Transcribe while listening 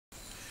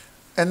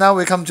And now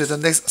we come to the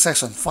next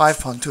section,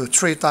 5.2,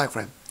 tree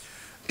diagram.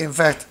 In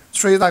fact,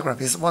 tree diagram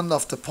is one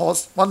of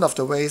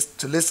the ways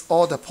to list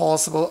all the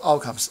possible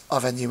outcomes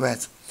of an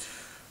event.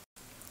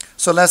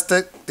 So let's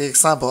take the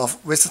example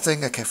of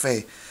visiting a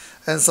cafe.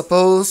 And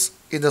suppose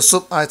in the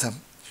soup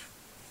item,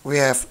 we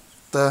have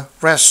the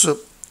red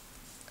soup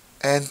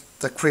and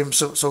the cream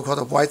soup, so-called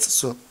the white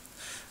soup.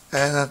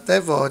 And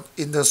therefore,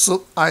 in the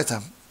soup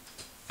item,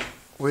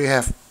 we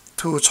have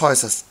two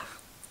choices.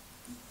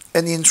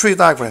 And in tree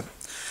diagram,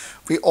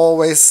 we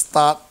always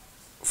start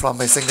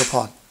from a single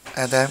point,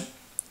 and then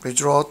we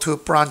draw two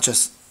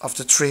branches of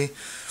the tree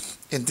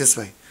in this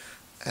way.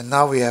 And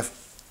now we have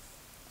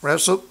red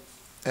soup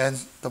and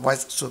the white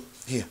soup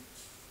here.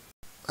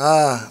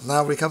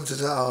 Now we come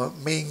to our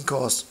main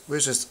course,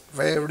 which is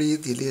very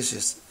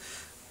delicious.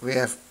 We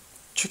have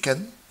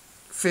chicken,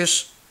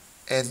 fish,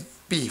 and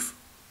beef.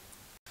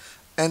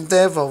 And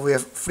therefore we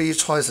have three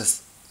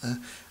choices.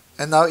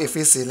 And now if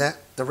we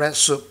select the red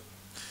soup,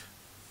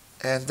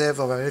 and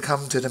therefore when we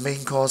come to the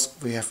main course,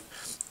 we have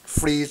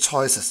three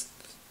choices.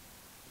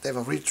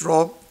 Therefore we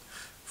draw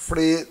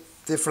three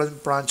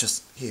different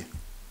branches here.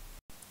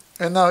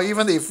 And now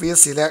even if we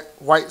select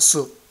white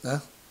soup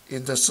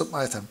in the soup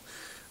item,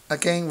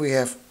 again we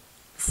have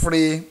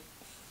three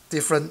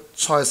different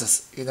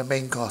choices in the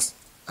main course.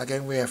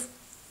 Again we have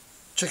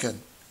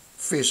chicken,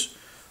 fish,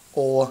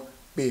 or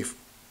beef.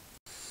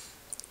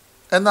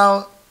 And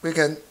now we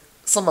can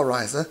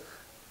summarize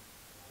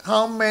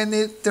how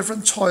many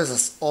different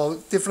choices or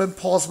different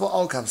possible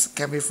outcomes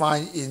can we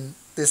find in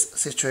this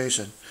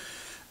situation.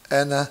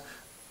 And it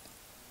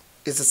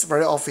is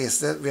very obvious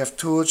that we have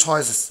two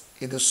choices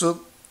in the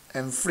soup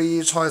and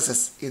three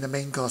choices in the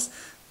main course.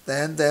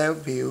 Then there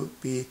will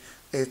be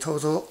a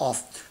total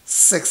of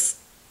six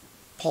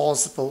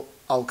possible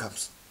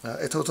outcomes.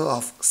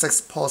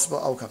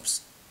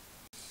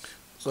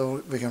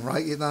 So we can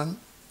write it down.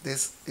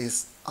 This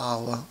is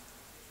our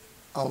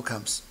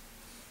outcomes.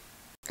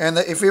 And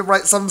if we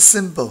write some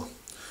symbol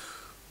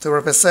to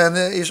represent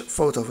each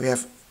photo, we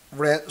have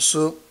red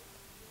soup,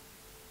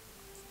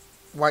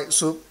 white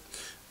soup,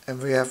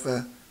 and we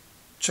have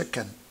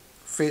chicken,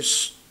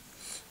 fish,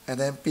 and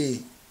then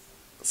B,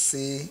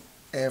 C,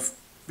 F,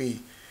 B.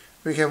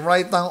 We can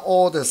write down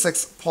all the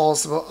six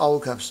possible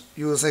outcomes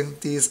using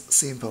these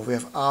symbols. We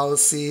have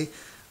RC,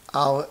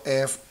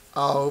 RF,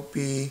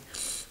 RB,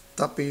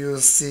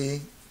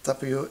 WC,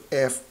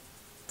 WF,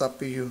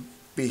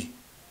 WB.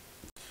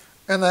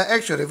 And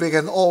actually we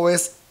can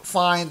always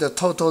find the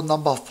total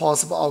number of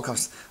possible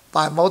outcomes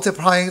by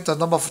multiplying the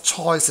number of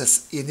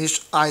choices in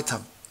each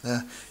item.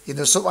 In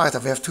the soup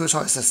item we have two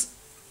choices.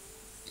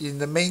 In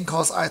the main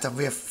course item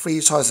we have three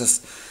choices.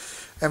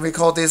 And we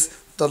call this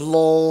the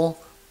law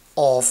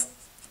of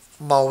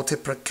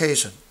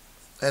multiplication.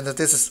 And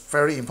this is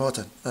very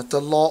important.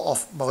 The law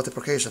of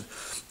multiplication.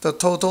 The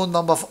total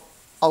number of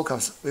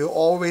outcomes will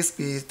always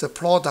be the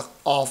product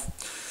of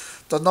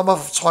the number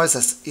of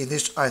choices in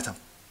each item.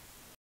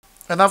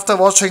 And after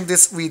watching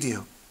this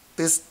video,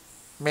 this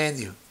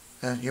menu,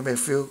 you may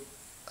feel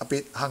a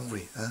bit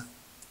hungry.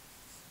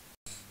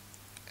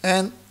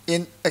 And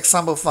in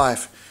example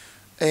 5,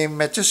 a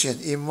magician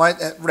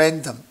invites at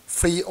random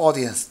 3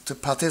 audience to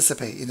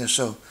participate in the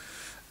show.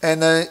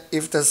 And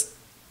if the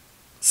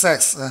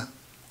sex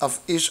of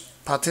each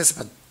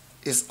participant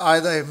is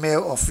either a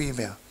male or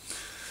female,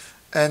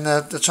 and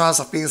the chance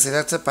of being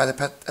selected by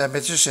the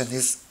magician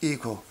is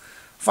equal,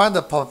 find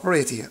the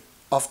probability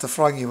of the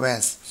following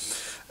events.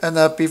 And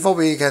before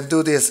we can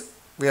do this,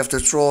 we have to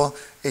draw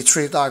a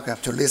tree diagram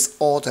to list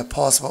all the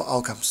possible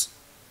outcomes.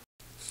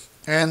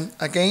 And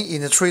again,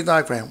 in the tree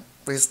diagram,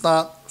 we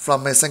start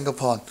from a single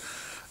point.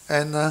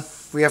 And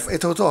we have a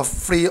total of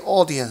 3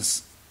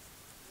 audience.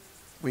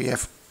 We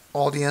have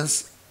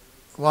audience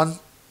 1,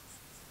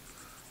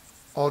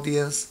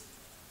 audience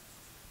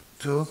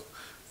 2,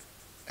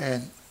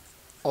 and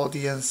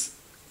audience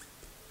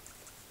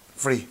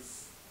 3.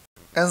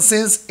 And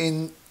since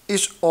in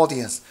each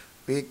audience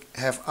we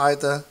have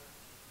either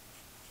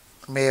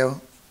male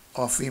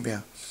or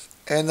female,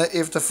 and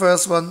if the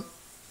first one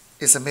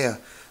is a male,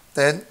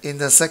 then in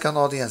the second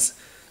audience,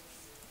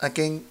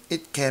 again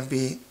it can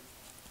be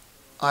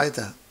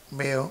either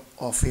male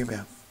or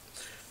female.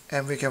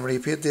 And we can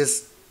repeat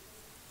this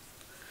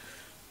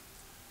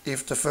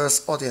if the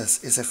first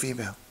audience is a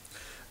female.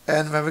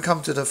 And when we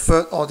come to the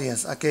third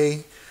audience,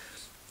 again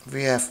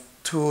we have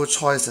 2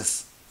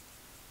 choices.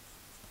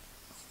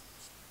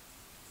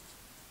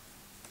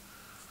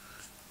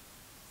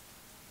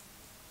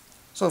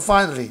 So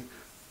finally,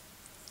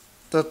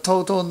 the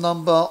total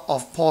number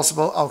of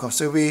possible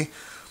outcomes will be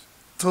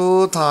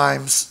 2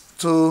 times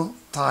 2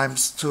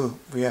 times 2.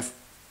 We have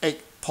 8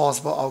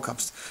 possible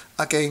outcomes.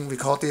 Again, we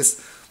call this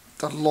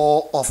the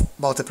law of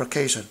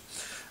multiplication.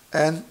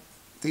 And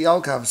the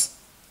outcomes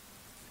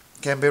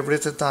can be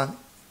written down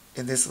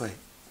in this way.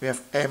 We have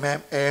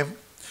MMM,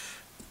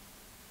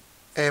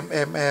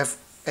 MMF,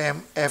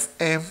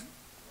 MFM,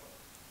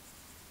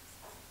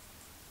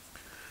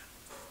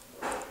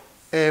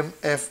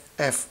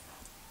 MFF,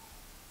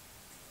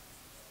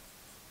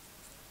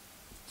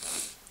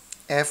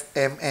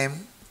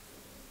 FMM,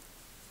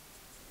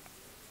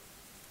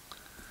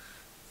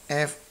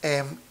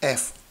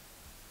 FMF,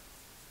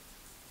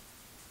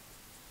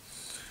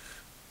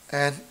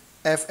 and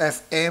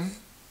FFM,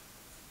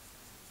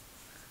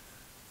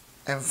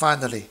 and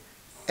finally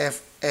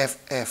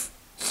FFF.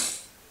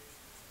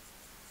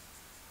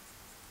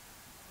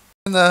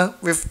 And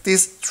with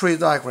this tree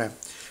diagram,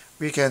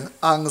 we can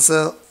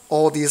answer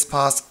all these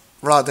parts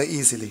rather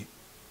easily.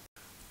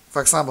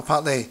 For example,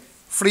 part A,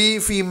 3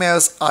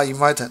 females are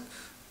invited.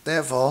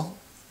 Therefore,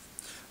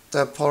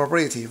 the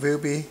probability will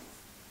be,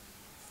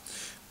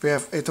 we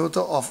have a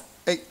total of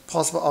 8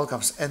 possible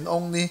outcomes and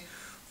only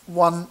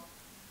one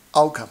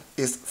outcome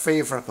is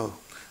favorable.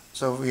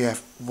 So we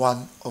have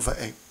 1 over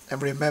 8.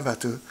 And remember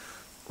to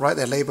write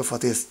a label for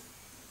this,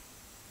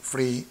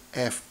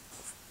 3F,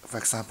 for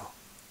example.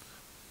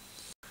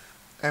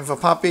 And for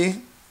part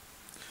B,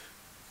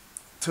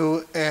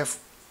 2F,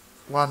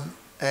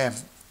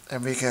 1M,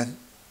 and we can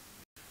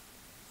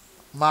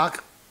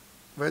mark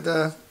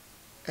whether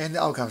any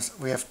outcomes.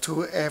 We have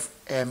 2F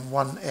and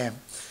 1M.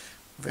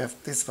 We have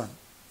this one,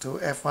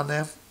 2F,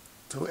 1M,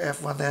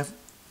 2F, 1M,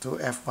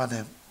 2F,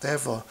 1M.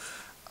 Therefore,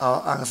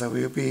 our answer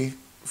will be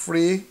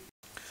 3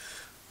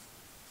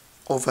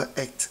 over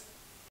 8.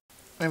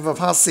 And for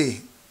part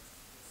C,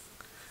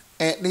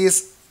 at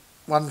least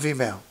 1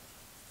 female,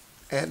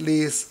 at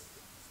least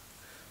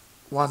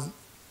 1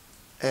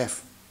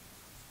 F.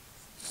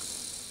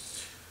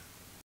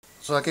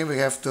 So again, we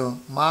have to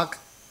mark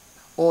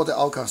all the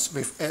outcomes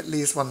with at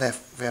least 1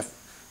 F. We have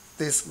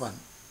this one,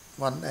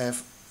 1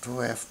 F,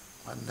 2 F,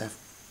 1 F.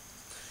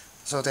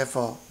 So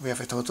therefore, we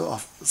have a total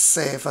of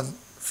 7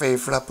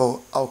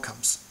 favorable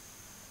outcomes.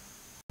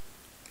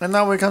 And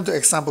now we come to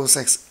example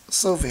 6.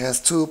 Sophie has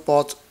 2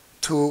 bought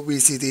 2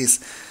 VCDs.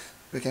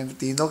 We can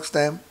denote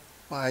them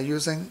by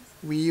using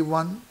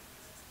V1,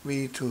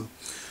 V2.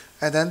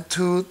 And then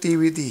 2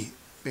 DVD.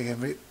 We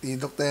can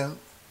denote them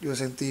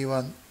using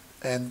D1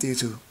 and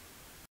D2.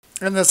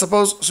 And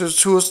suppose she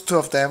choose 2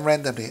 of them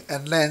randomly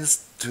and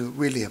lends to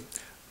William.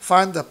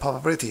 Find the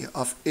probability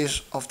of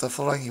each of the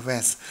following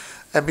events.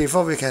 And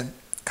before we can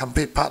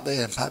complete part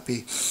A and part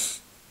B,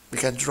 we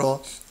can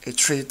draw a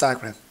tree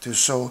diagram to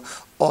show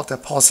all the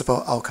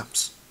possible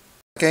outcomes.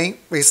 Again,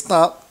 we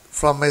start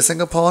from a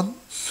single point,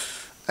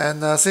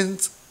 and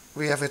since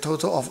we have a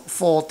total of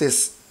 4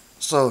 discs,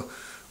 so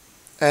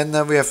and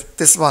we have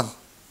this one.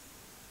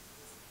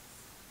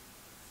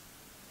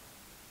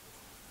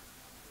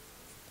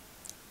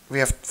 We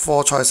have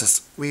 4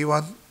 choices,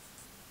 V1,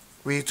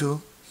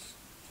 V2,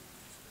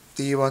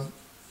 D1,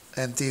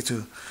 and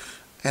D2.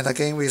 And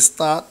again, we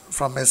start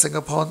from a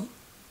single point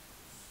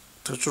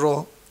to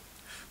draw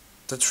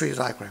the tree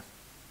diagram.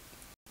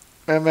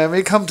 And when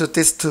we come to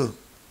this 2,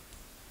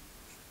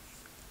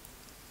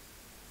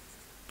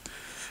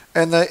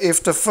 and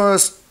if the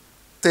first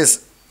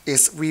disc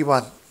is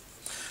V1,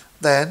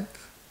 then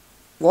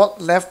what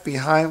left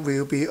behind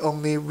will be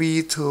only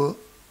V2,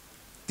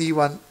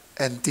 D1,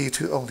 and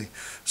D2 only.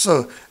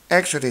 So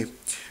actually,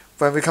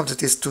 when we come to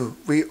this 2,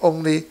 we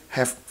only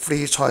have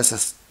 3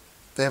 choices.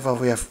 Therefore,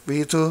 we have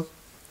V2,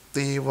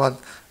 D1,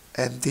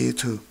 and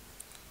D2.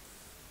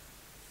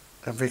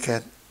 And we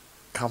can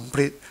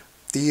complete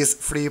these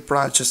 3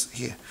 branches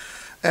here.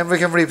 And we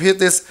can repeat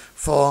this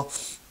for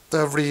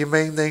the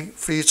remaining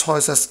 3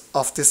 choices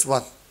of this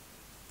one.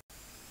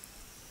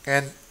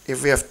 And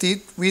if we have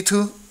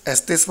V2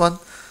 as this one,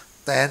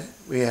 then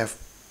we have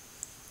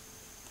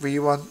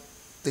V1,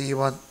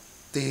 D1,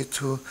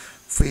 D2,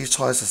 3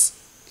 choices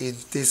in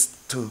this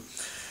 2.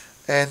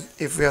 And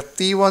if we have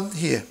D1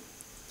 here,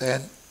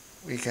 then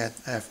we can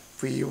have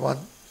V1,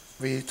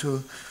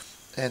 V2,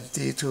 and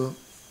D2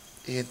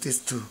 in this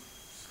 2.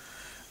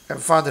 And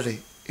finally,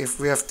 if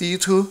we have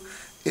D2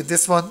 in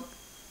this one,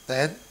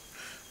 then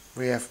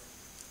we have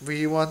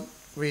V1,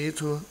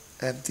 V2,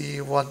 and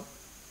D1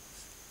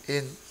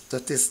 in the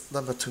disc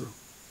number 2.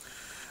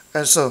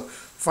 And so,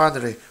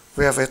 finally,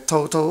 we have a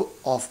total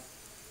of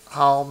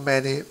how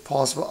many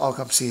possible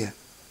outcomes here?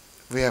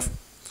 We have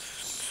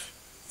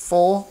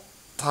 4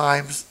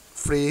 times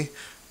 3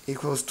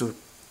 equals to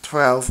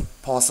 12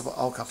 possible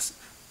outcomes.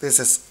 This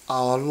is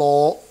our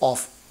law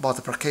of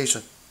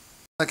multiplication.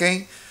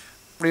 Again,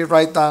 we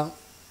write down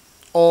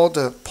all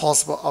the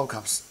possible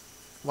outcomes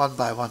one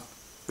by one.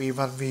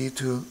 V1,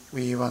 V2,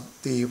 V1,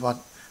 D1,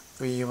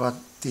 V1,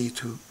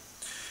 D2,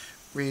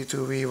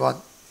 V2,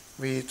 V1,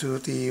 V2,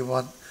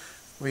 D1,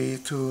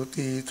 V2,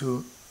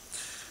 D2,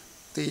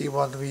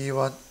 D1,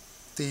 V1,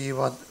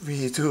 D1,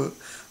 V2,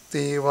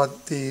 D1,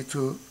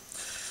 D2,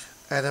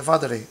 and then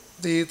finally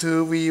D2,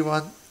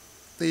 V1,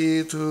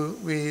 D2,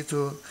 V2,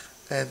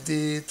 and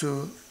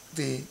D2,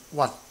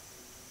 D1.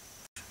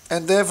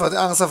 And therefore the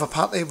answer for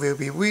part A will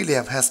be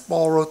William has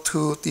borrowed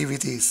 2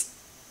 DVDs.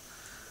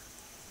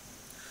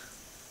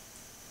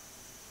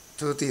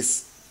 2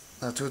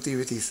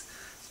 DVDs.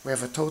 We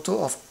have a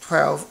total of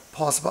 12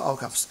 possible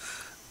outcomes.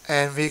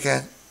 And we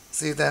can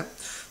see that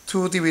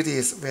 2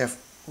 DVDs, we have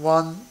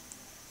 1,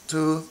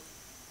 2,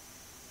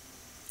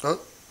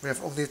 we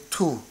have only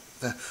 2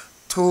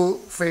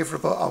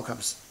 favorable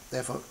outcomes.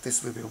 Therefore,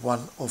 this will be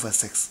 1 over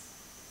 6.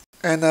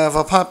 And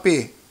for part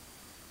B,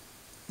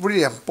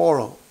 William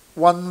borrowed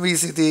 1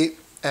 VCD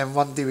and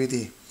 1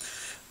 DVD.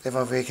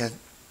 Therefore, we can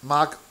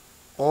mark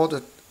all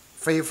the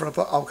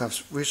favorable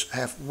outcomes which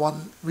have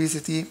 1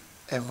 VCD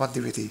and 1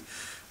 DVD.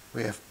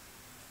 We have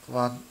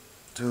 1,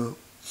 2,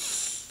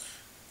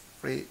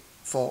 3,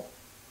 4,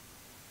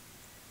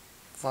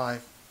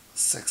 5,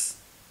 6,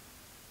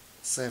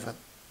 7,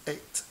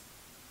 8.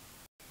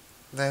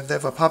 Then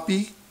therefore part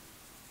B,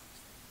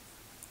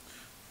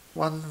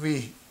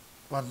 1V,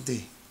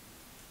 1D,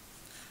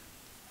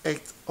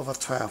 8 over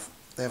 12.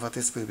 Therefore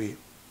this will be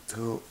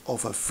 2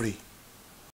 over 3.